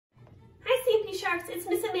Sharks, it's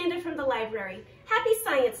Miss Amanda from the library. Happy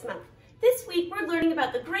Science Month. This week we're learning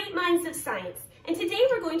about the great minds of science, and today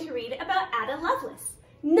we're going to read about Ada Lovelace.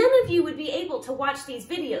 None of you would be able to watch these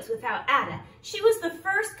videos without Ada. She was the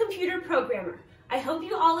first computer programmer. I hope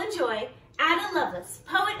you all enjoy Ada Lovelace,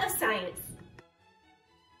 Poet of Science.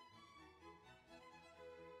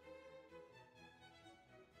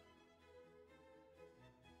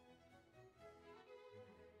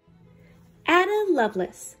 Ada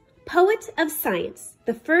Lovelace, Poet of Science,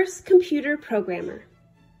 the first computer programmer.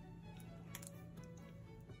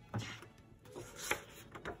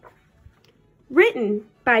 Written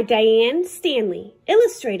by Diane Stanley,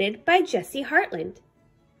 illustrated by Jessie Hartland.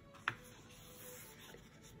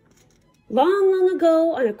 Long, long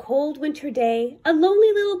ago, on a cold winter day, a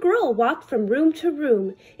lonely little girl walked from room to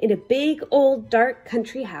room in a big, old, dark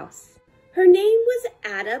country house. Her name was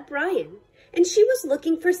Ada Bryan, and she was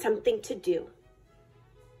looking for something to do.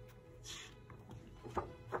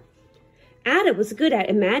 Ada was good at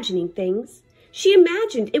imagining things. She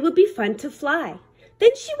imagined it would be fun to fly.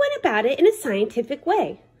 Then she went about it in a scientific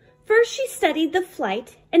way. First, she studied the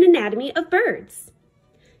flight and anatomy of birds.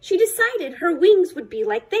 She decided her wings would be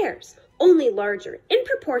like theirs, only larger in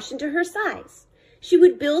proportion to her size. She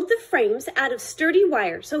would build the frames out of sturdy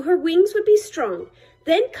wire so her wings would be strong,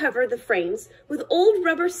 then cover the frames with old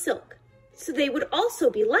rubber silk so they would also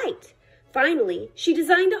be light. Finally, she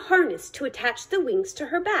designed a harness to attach the wings to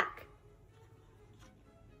her back.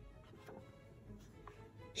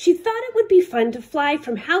 She thought it would be fun to fly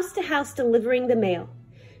from house to house delivering the mail.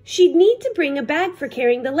 She'd need to bring a bag for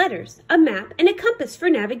carrying the letters, a map, and a compass for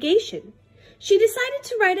navigation. She decided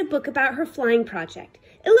to write a book about her flying project,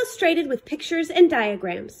 illustrated with pictures and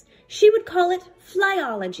diagrams. She would call it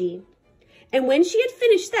Flyology. And when she had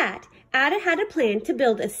finished that, Ada had a plan to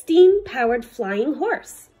build a steam-powered flying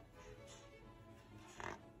horse.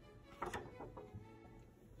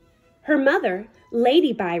 Her mother,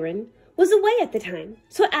 Lady Byron, was away at the time,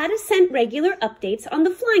 so Ada sent regular updates on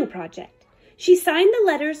the flying project. She signed the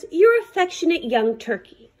letters, "Your affectionate young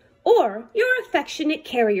turkey," or "Your affectionate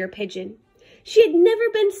carrier pigeon." She had never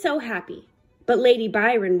been so happy, but Lady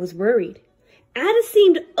Byron was worried. Ada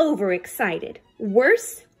seemed overexcited.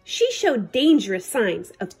 Worse, she showed dangerous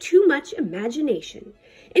signs of too much imagination.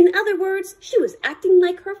 In other words, she was acting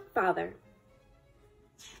like her father.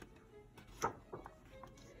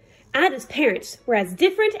 Ada's parents were as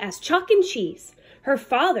different as chalk and cheese. Her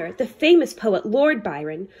father, the famous poet Lord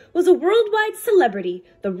Byron, was a worldwide celebrity,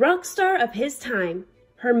 the rock star of his time.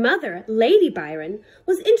 Her mother, Lady Byron,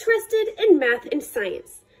 was interested in math and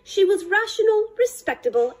science. She was rational,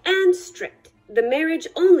 respectable, and strict. The marriage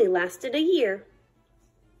only lasted a year.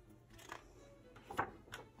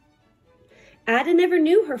 Ada never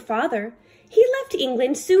knew her father. He left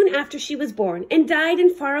England soon after she was born and died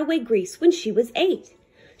in faraway Greece when she was 8.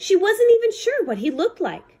 She wasn't even sure what he looked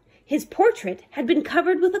like. His portrait had been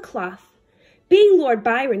covered with a cloth. Being Lord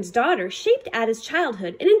Byron's daughter shaped Ada's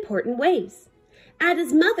childhood in important ways.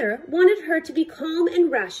 Ada's mother wanted her to be calm and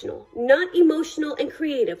rational, not emotional and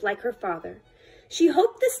creative like her father. She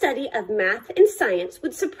hoped the study of math and science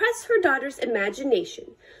would suppress her daughter's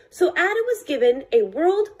imagination, so Ada was given a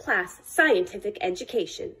world-class scientific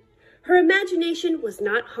education. Her imagination was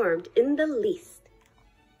not harmed in the least.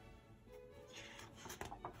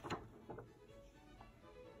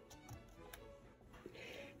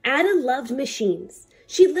 Ada loved machines.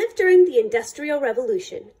 She lived during the Industrial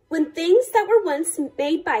Revolution, when things that were once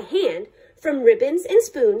made by hand, from ribbons and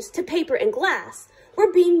spoons to paper and glass,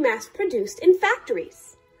 were being mass-produced in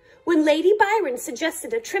factories. When Lady Byron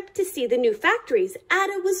suggested a trip to see the new factories,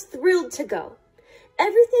 Ada was thrilled to go.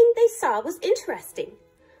 Everything they saw was interesting.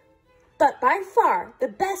 But by far, the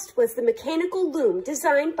best was the mechanical loom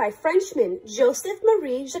designed by Frenchman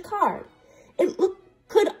Joseph-Marie Jacquard. It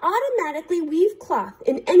could automatically weave cloth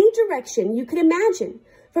in any direction you could imagine,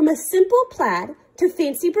 from a simple plaid to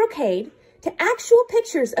fancy brocade to actual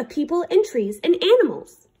pictures of people and trees and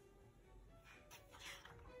animals.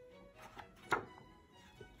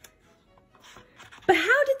 But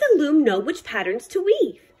how did the loom know which patterns to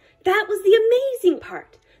weave? That was the amazing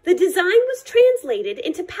part. The design was translated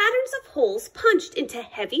into patterns of holes punched into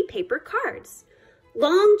heavy paper cards.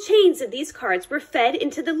 Long chains of these cards were fed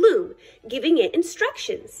into the loom, giving it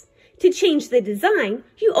instructions. To change the design,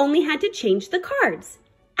 you only had to change the cards.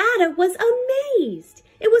 Ada was amazed.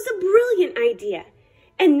 It was a brilliant idea,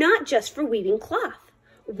 and not just for weaving cloth.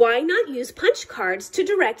 Why not use punch cards to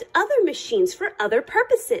direct other machines for other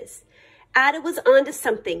purposes? Ada was onto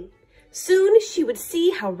something. Soon she would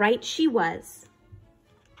see how right she was.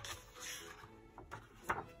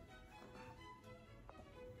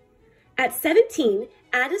 At 17,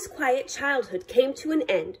 Ada's quiet childhood came to an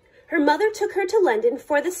end. Her mother took her to London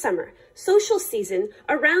for the summer, social season,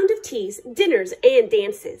 a round of teas, dinners, and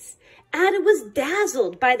dances. Ada was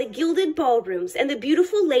dazzled by the gilded ballrooms and the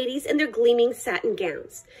beautiful ladies in their gleaming satin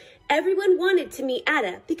gowns. Everyone wanted to meet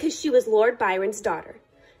Ada because she was Lord Byron's daughter.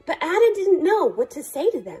 But Ada didn't know what to say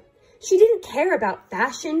to them. She didn't care about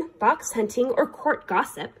fashion, fox hunting, or court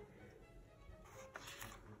gossip.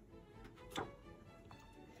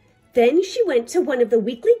 Then she went to one of the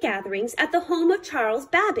weekly gatherings at the home of Charles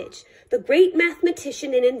Babbage, the great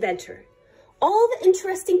mathematician and inventor. All the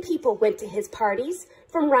interesting people went to his parties,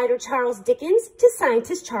 from writer Charles Dickens to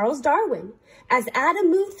scientist Charles Darwin. As Ada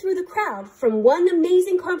moved through the crowd from one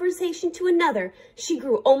amazing conversation to another, she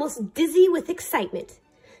grew almost dizzy with excitement.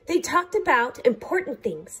 They talked about important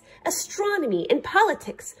things, astronomy and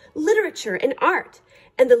politics, literature and art,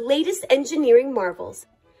 and the latest engineering marvels.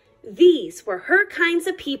 These were her kinds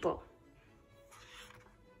of people.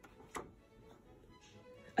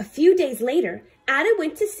 A few days later, Ada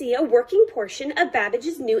went to see a working portion of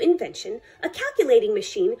Babbage's new invention, a calculating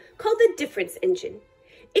machine called the difference engine.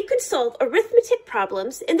 It could solve arithmetic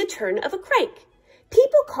problems in the turn of a crank.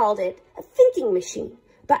 People called it a thinking machine,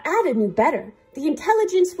 but Ada knew better. The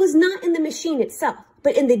intelligence was not in the machine itself,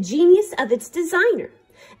 but in the genius of its designer.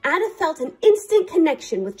 Ada felt an instant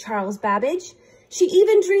connection with Charles Babbage. She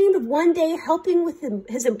even dreamed of one day helping with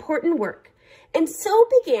his important work. And so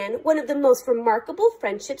began one of the most remarkable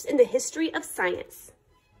friendships in the history of science.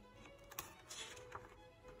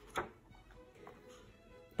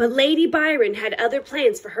 But Lady Byron had other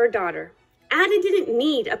plans for her daughter. Ada didn't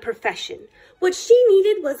need a profession. What she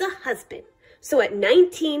needed was a husband. So at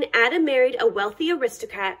 19, Ada married a wealthy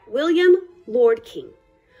aristocrat, William Lord King.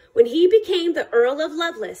 When he became the Earl of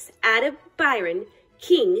Lovelace, Ada Byron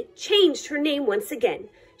King changed her name once again.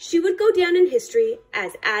 She would go down in history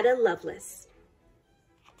as Ada Lovelace.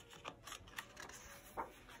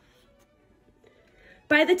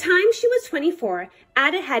 By the time she was 24,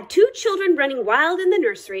 Ada had 2 children running wild in the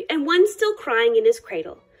nursery and one still crying in his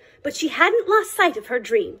cradle. But she hadn't lost sight of her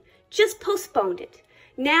dream, just postponed it.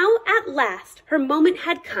 Now, at last, her moment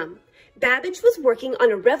had come. Babbage was working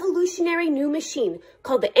on a revolutionary new machine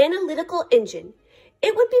called the analytical engine.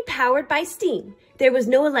 It would be powered by steam. There was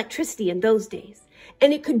no electricity in those days.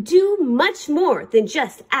 And it could do much more than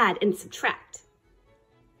just add and subtract.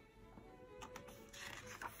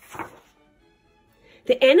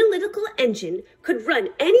 The analytical engine could run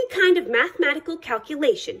any kind of mathematical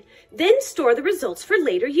calculation, then store the results for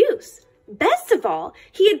later use. Best of all,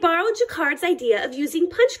 he had borrowed Jacquard's idea of using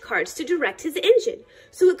punch cards to direct his engine,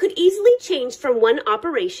 so it could easily change from one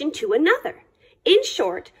operation to another. In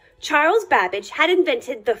short, Charles Babbage had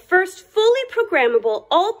invented the first fully programmable,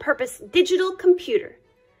 all-purpose digital computer.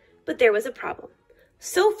 But there was a problem.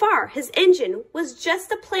 So far, his engine was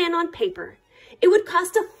just a plan on paper. It would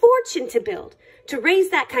cost a fortune to build. To raise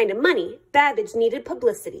that kind of money, Babbage needed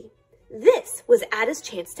publicity. This was Ada's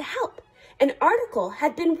chance to help. An article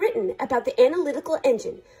had been written about the analytical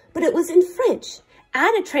engine, but it was in French.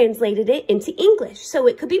 Ada translated it into English so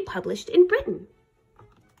it could be published in Britain.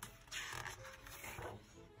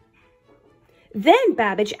 Then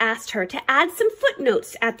Babbage asked her to add some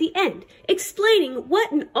footnotes at the end, explaining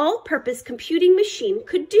what an all-purpose computing machine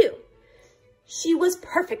could do. She was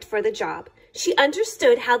perfect for the job. She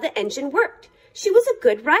understood how the engine worked. She was a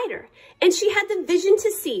good writer, and she had the vision to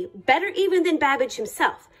see, better even than Babbage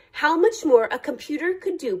himself, how much more a computer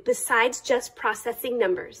could do besides just processing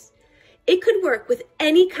numbers. It could work with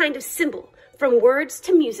any kind of symbol, from words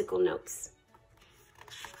to musical notes.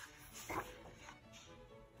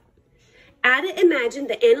 Ada imagined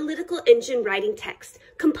the analytical engine writing text,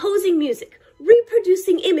 composing music,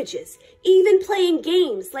 reproducing images, even playing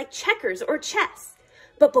games like checkers or chess.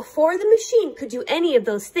 But before the machine could do any of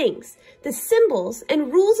those things, the symbols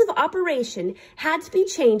and rules of operation had to be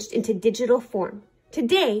changed into digital form.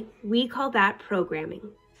 Today, we call that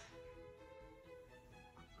programming.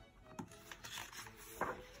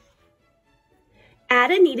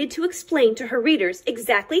 Ada needed to explain to her readers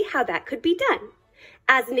exactly how that could be done.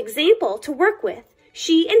 As an example to work with,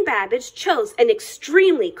 she and Babbage chose an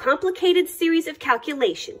extremely complicated series of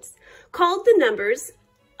calculations called the numbers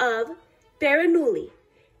of Bernoulli.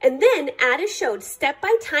 And then Ada showed step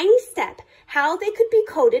by tiny step how they could be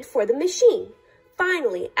coded for the machine.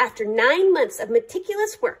 Finally, after 9 months of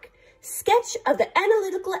meticulous work, Sketch of the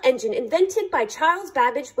Analytical Engine invented by Charles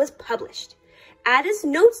Babbage was published. Ada's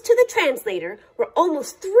notes to the translator were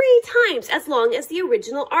almost 3 times as long as the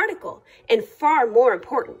original article, and far more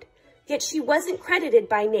important. Yet she wasn't credited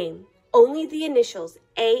by name, only the initials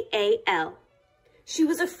AAL. She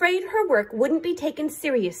was afraid her work wouldn't be taken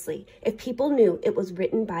seriously if people knew it was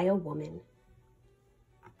written by a woman.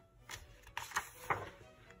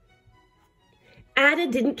 Ada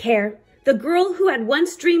didn't care. The girl who had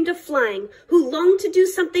once dreamed of flying, who longed to do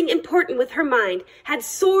something important with her mind, had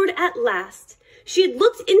soared at last. She had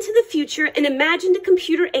looked into the future and imagined a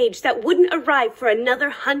computer age that wouldn't arrive for another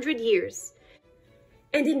 100 years.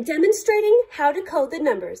 And in demonstrating how to code the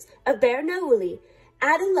numbers of Bernoulli,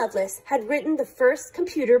 Ada Lovelace had written the first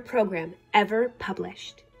computer program ever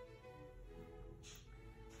published.